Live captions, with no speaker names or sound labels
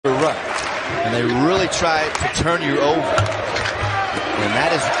and they really try to turn you over. And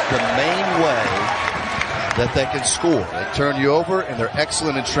that is the main way that they can score. They turn you over, and they're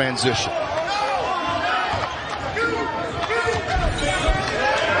excellent in transition.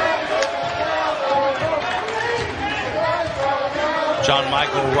 John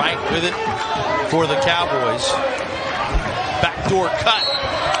Michael right with it for the Cowboys. Backdoor cut.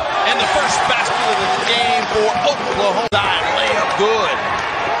 And the first basket of the game for Oklahoma. Layup good.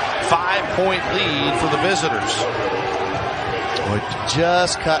 5-point lead for the visitors. Boy,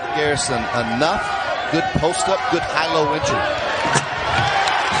 just cut Garrison enough. Good post-up, good high-low entry.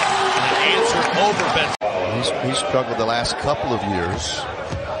 An answer over Ben. He's struggled the last couple of years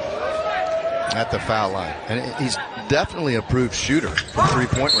at the foul line. And he's definitely a improved shooter from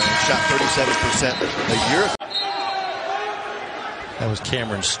three-point range. Shot 37% a year ago. That was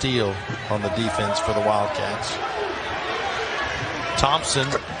Cameron Steele on the defense for the Wildcats. Thompson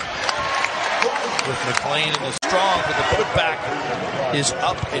with McLean in the strong, but the putback is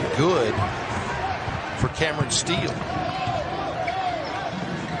up and good for Cameron Steele.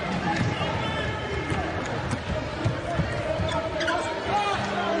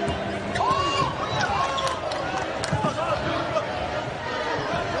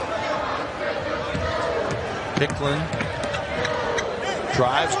 Picklin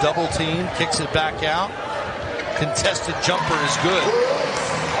drives, double team, kicks it back out. Contested jumper is good.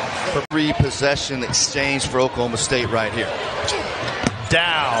 For three-possession exchange for Oklahoma State right here.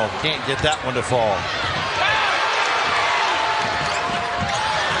 Dow can't get that one to fall.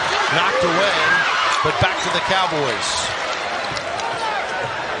 Knocked away, but back to the Cowboys.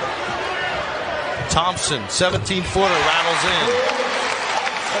 Thompson, 17-footer, rattles in.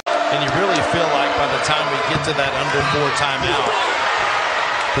 And you really feel like by the time we get to that under 4 timeout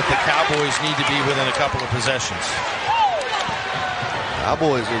that the Cowboys need to be within a couple of possessions.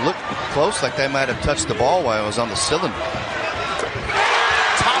 Cowboys, they look close, like they might have touched the ball while it was on the cylinder.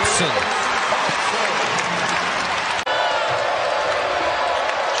 Thompson.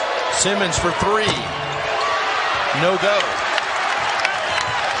 Simmons for 3. No go.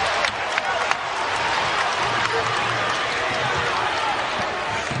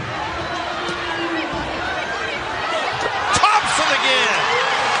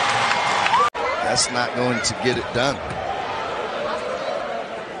 That's not going to get it done.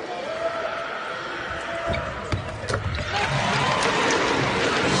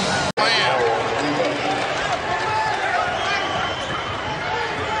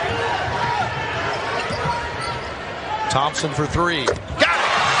 Thompson for 3. Got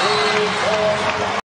it!